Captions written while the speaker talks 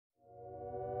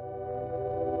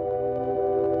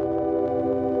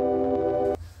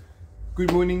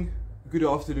Good morning, good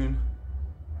afternoon,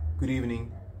 good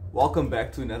evening. Welcome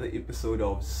back to another episode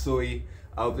of Soy.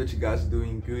 I hope that you guys are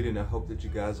doing good and I hope that you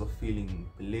guys are feeling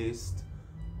blessed.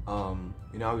 I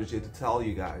was here to tell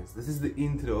you guys, this is the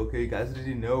intro, okay? You guys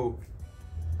already know.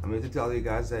 I'm here to tell you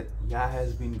guys that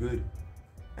has been good.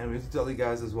 And I'm here to tell you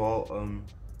guys as well,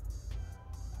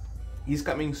 he's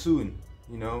coming soon,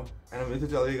 And I'm here to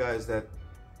tell you guys that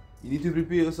you need to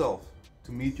prepare yourself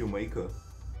to meet your maker.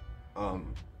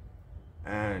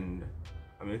 And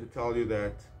I'm here to tell you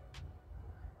that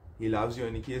he loves you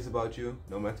and he cares about you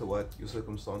no matter what your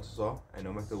circumstances are and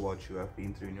no matter what you have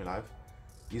been through in your life.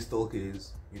 He still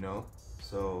cares,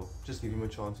 So just give him a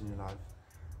chance in your life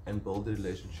and build a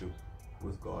relationship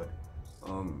with God.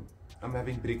 I'm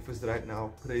having breakfast right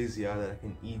now. Praise Yah that I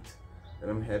can eat, that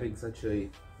I'm having such a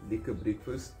liquor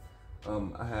breakfast.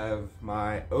 I have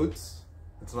my oats.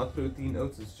 It's not protein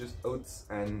oats, it's just oats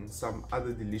and some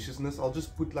other deliciousness. I'll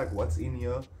just put like what's in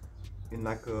here in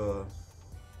like a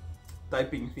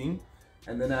typing thing.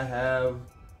 And then I have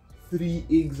 3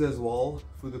 eggs as well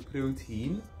for the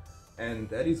protein. And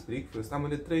that is breakfast. I'm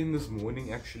gonna train this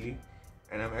morning actually.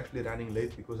 And I'm actually running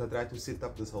late because I tried to set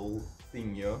up this whole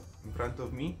thing here in front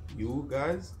of me, you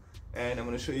guys. And I'm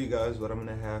gonna show you guys what I'm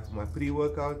gonna have for my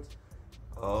pre-workout.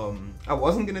 I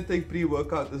wasn't gonna take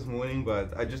pre-workout this morning,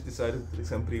 but I just decided to take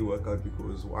some pre-workout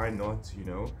because why not,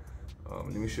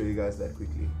 Let me show you guys that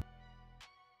quickly.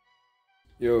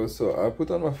 Yo, so I put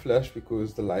on my flash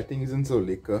because the lighting isn't so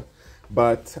liquor,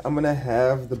 but I'm gonna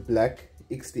have the black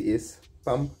XTS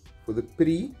pump for the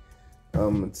pre.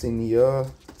 It's in here,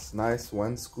 it's nice,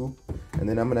 1 scoop, and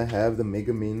then I'm gonna have the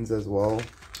Mega Men's as well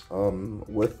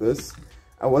with this.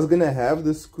 I was gonna have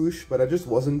the Scoosh, but I just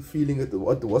wasn't feeling it.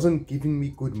 It wasn't giving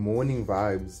me good morning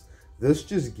vibes. This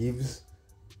just gives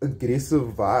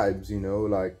aggressive vibes,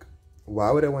 like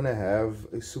why would I want to have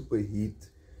a super heat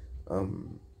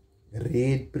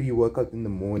red pre-workout in the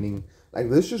morning?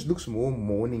 Like this just looks more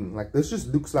morning, like this just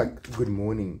looks like good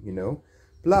morning,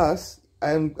 Plus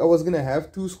I was gonna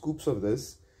have 2 scoops of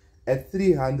this at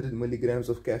 300 milligrams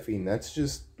of caffeine. That's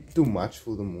just too much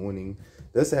for the morning.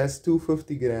 This has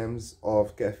 250 grams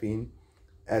of caffeine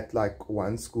at like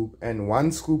 1 scoop, and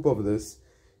 1 scoop of this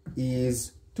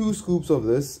is 2 scoops of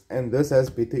this, and this has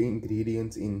better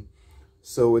ingredients in,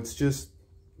 so it's just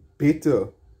better,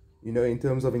 in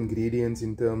terms of ingredients,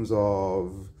 in terms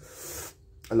of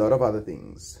a lot of other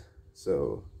things.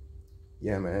 So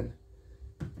yeah, man,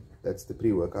 that's the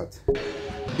pre-workout.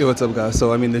 Hey, what's up guys?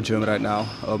 So I'm in the gym right now.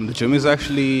 The gym is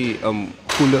actually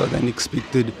fuller than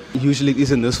expected. Usually it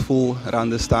isn't this full around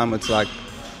this time. It's like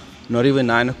not even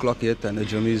 9 o'clock yet and the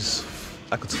gym is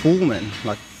like, it's full, man.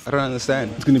 Like, I don't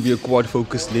understand. It's gonna be a quad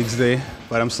focused legs day,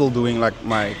 but I'm still doing like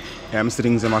my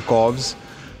hamstrings and my calves,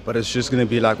 but it's just gonna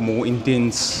be like more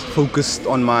intense, focused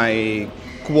on my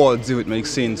quads, if it makes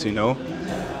sense,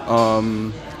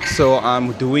 So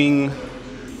I'm doing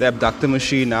the abductor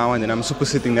machine now, and then I'm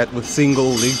supersetting that with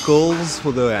single leg curls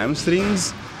for the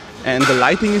hamstrings. And the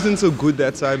lighting isn't so good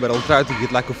that side, but I'll try to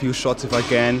get like a few shots if I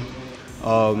can,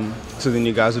 so then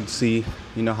you guys would see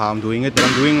how I'm doing it. But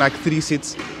I'm doing like 3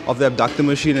 sets of the abductor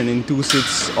machine and then 2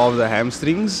 sets of the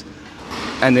hamstrings,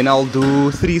 and then I'll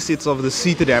do 3 sets of the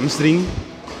seated hamstring,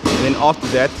 and then after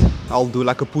that I'll do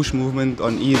like a push movement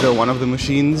on either one of the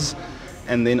machines.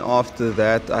 And then after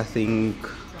that, I think,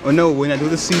 when I do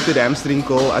the seated hamstring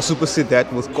curl, I superset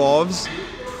that with calves,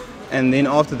 and then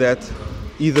after that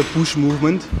either push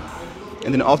movement,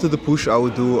 and then after the push I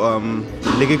will do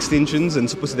leg extensions and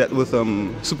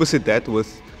superset that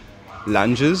with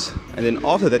lunges, and then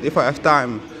after that, if I have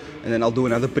time, and then I'll do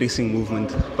another pressing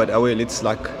movement. But let's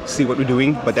like see what we're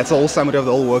doing. But that's the whole summary of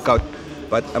the whole workout.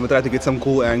 But I'm gonna try to get some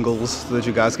cool angles so that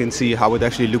you guys can see how it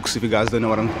actually looks if you guys don't know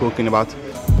what I'm talking about.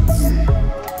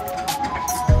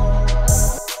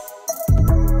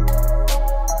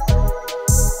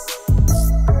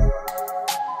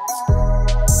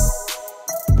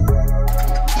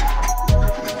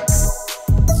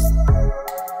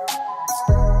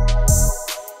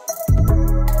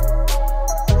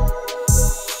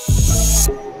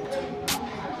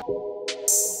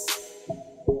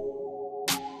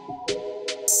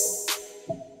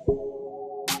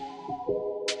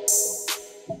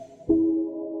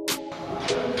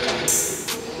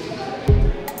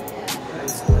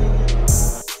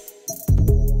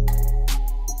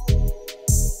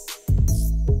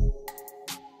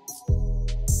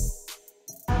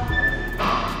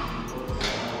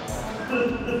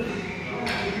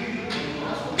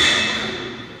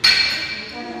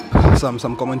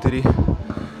 Some commentary.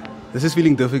 This is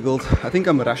feeling difficult. I think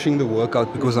I'm rushing the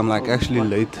workout because I'm like actually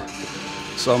late,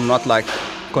 so I'm not like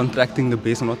contracting the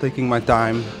base. I'm not taking my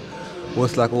time.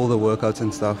 with like all the workouts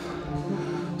and stuff.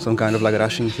 So I'm kind of like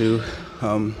rushing through.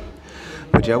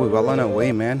 But yeah, we're well on our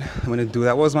way, man. I'm gonna do,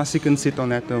 that was my second sit on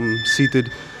that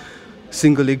seated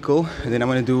single leg curl, and then I'm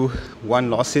gonna do one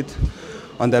last sit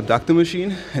on the abductor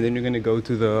machine, and then we're gonna go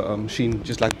to the machine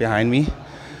just like behind me,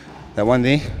 that one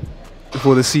there,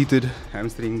 for the seated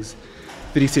hamstrings.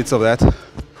 3 sets of that,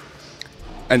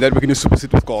 and then we're gonna super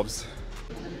sit with carbs.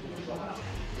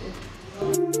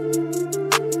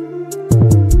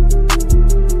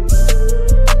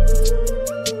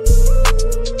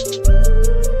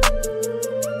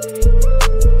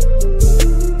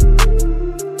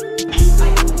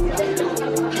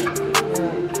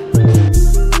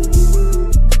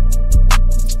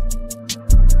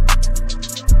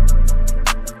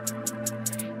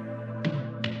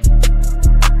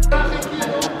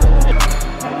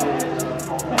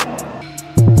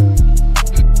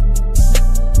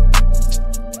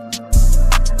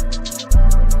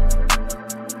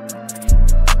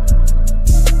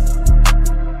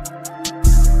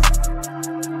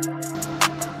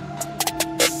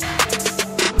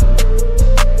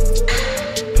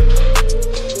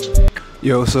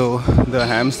 Yo, so the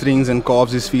hamstrings and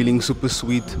calves is feeling super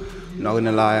sweet. Not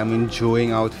gonna lie, I'm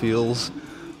enjoying how it feels.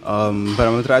 But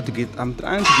I'm trying to get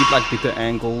like better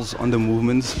angles on the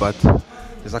movements. But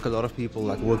there's like a lot of people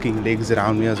like working legs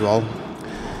around me as well,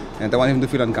 and I don't want him to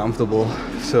feel uncomfortable.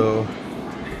 So,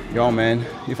 yo, man,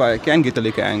 if I can get a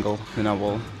leg angle, then I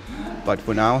will. But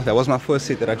for now, that was my first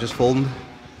set that I just filmed,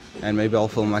 and maybe I'll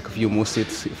film like a few more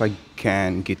sets if I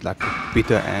can get like a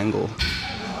better angle.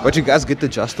 But you guys get the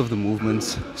gist of the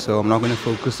movements, so I'm not going to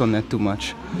focus on that too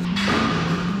much.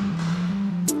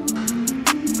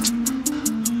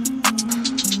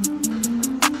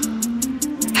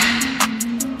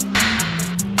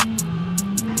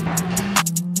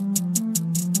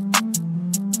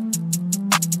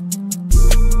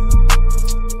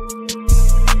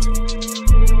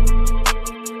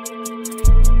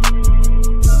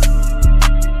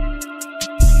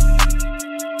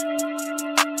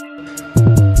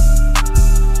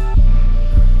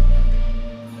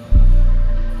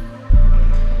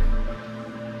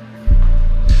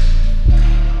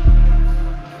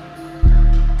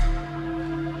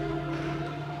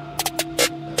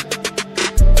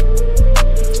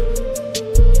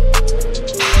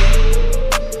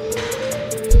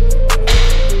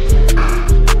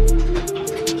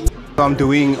 I'm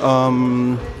doing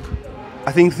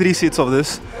I think 3 sets of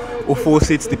this, or 4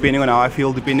 sets depending on how I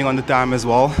feel, depending on the time as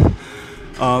well.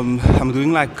 I'm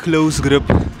doing like close grip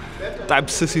type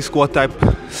sissy squat type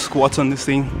squats on this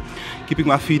thing, keeping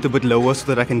my feet a bit lower so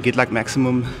that I can get like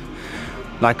maximum,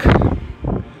 like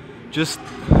just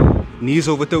knees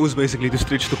over toes basically, to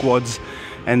stretch the quads.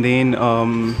 And then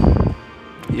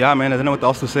yeah, man, I don't know what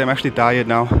else to say. I'm actually tired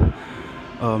now,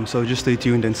 so just stay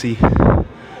tuned and see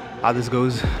how this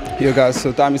goes. Yo guys,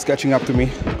 so time is catching up to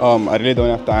me. I really don't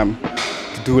have time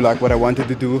to do like what I wanted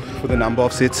to do for the number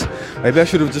of sets. Maybe I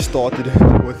should have just started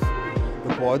with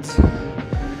the quads,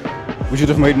 which would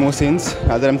have made more sense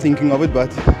now that I'm thinking of it.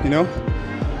 But you know,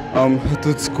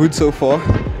 it's good so far.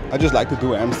 I just like to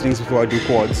do hamstrings before I do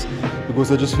quads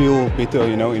because I just feel better,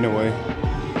 you know, in a way.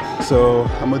 So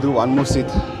I'm gonna do one more set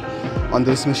on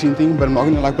this machine thing, but I'm not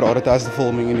gonna like prioritize the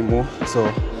filming anymore. So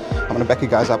I'm gonna back you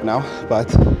guys up now,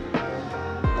 but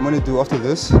I'm gonna do after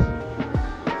this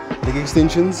leg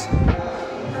extensions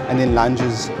and then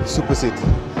lunges, superset.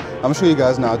 I'm gonna show you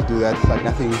guys now how to do that. Like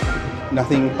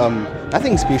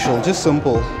nothing special, just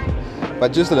simple,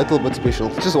 but just a little bit special.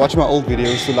 Just watch my old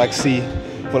videos to like see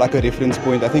for like a reference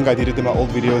point. I think I did it in my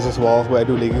old videos as well, where I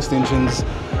do leg extensions,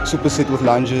 superset with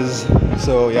lunges.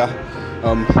 So yeah,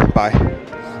 bye.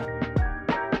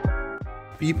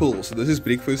 People, so this is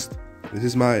breakfast. This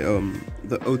is my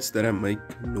the oats that I make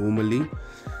normally,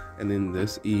 and then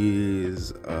this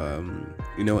is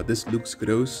you know what, this looks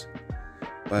gross,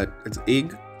 but it's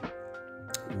egg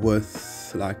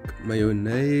with like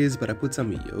mayonnaise, but I put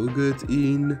some yogurt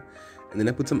in, and then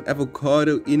I put some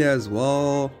avocado in as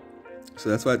well. So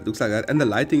that's why it looks like that, and the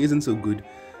lighting isn't so good,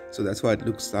 so that's why it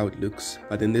looks how it looks.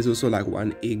 But then there's also like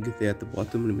one egg there at the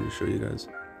bottom. Let me show you guys.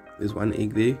 There's one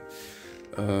egg there,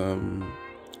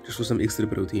 just for some extra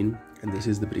protein. And this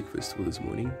is the breakfast for this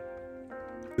morning.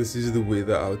 This is the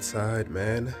weather outside,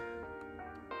 man,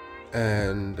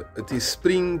 and it is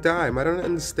springtime. I don't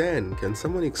understand. Can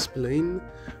someone explain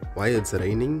why it's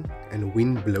raining and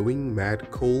wind blowing mad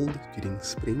cold during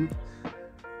spring?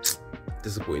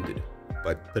 Disappointed,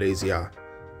 but praise Yah,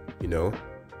 you know,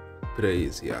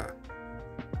 praise Yah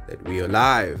that we are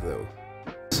alive though.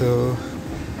 So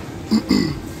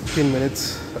 10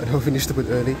 minutes. I know I finished a bit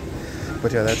early,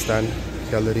 but yeah, that's done.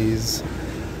 Calories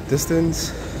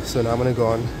distance. So now I'm gonna go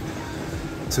on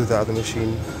to the other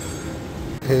machine.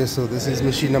 Okay, so this is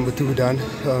machine number 2 done.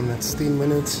 That's 10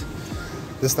 minutes.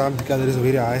 This time the calories are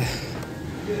very high.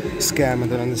 Scam, I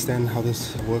don't understand how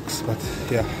this works, but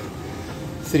yeah,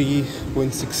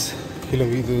 3.6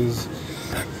 kilometers.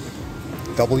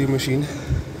 W machine.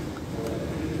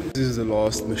 This is the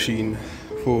last machine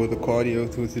for the cardio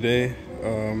through today.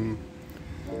 I'm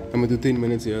gonna do 10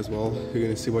 minutes here as well. We're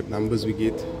gonna see what numbers we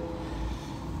get.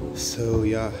 So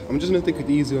yeah, I'm just gonna take it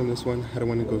easy on this one. I don't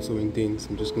want to go so intense.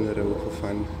 I'm just gonna row for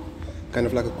fun, kind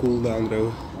of like a cool down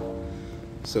row.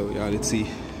 So yeah, let's see.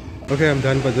 Okay, I'm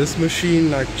done, but this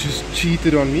machine like just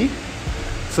cheated on me.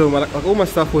 So like all my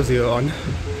stuff was here on,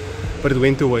 but it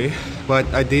went away. But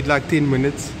I did like 10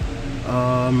 minutes,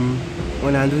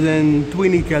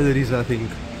 120 calories I think.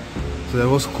 So that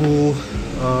was cool.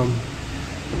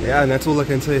 Yeah, and that's all I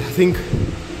can say. I think I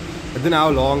don't know how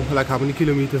long, like how many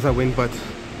kilometers I went, but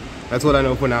that's what I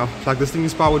know for now. Like this thing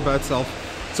is powered by itself,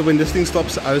 so when this thing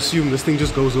stops, I assume this thing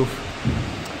just goes off.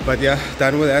 But yeah,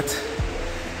 done with that.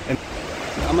 And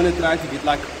I'm gonna try to get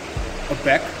like a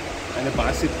back and a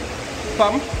bicep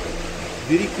pump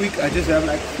very quick. I just have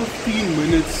like 15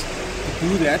 minutes to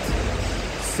do that,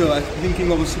 so I'm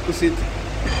thinking of a superset,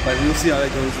 but we'll see how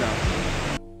that goes now.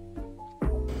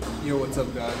 Yo, what's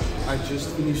up guys? I just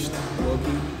finished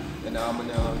working and now I'm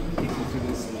gonna get into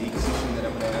this leg session that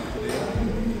I'm gonna have today.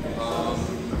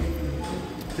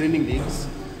 Training legs,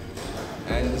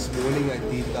 and this morning I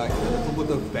did like a little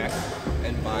bit of back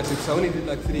and biceps. I only did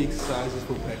like 3 exercises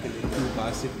for back and then 2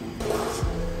 bicep movements.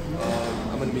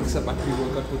 I'm gonna mix up my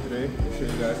pre-workout for today. I'll show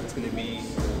you guys. It's gonna be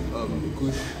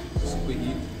Kush Super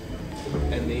Heat,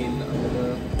 and then I'm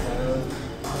gonna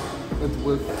it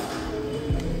with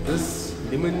this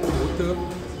lemon water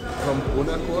from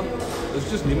Bonacqua. It's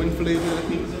just lemon flavor, I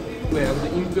think. We have the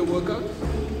intra workout.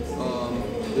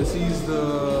 This is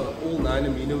the all 9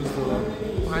 aminos, the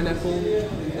pineapple,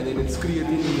 and then it's creatine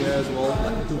in here as well,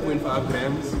 like 2.5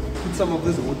 grams. Put some of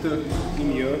this water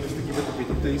in here just to give it a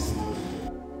better taste.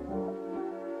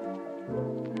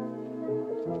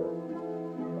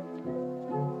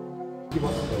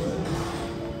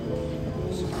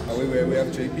 We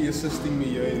have JP assisting me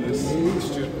here in this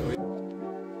mixture.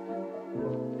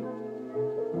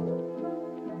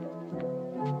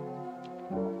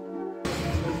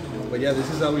 But yeah, this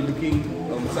is how we're looking.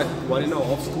 It's like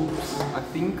 1.5 scoops, I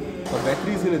think. My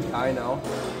battery is gonna die now.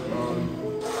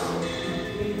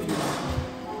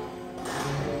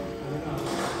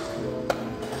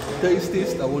 Taste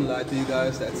test, I won't lie to you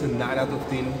guys, that's a 9 out of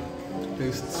 10.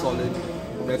 Tastes solid.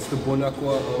 That's the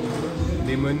Bonacqua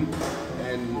lemon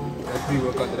and that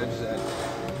pre-workout that I just had.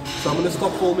 So I'm gonna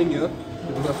stop filming here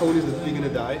because my phone is literally gonna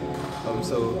die.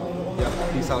 So yeah,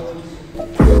 peace out.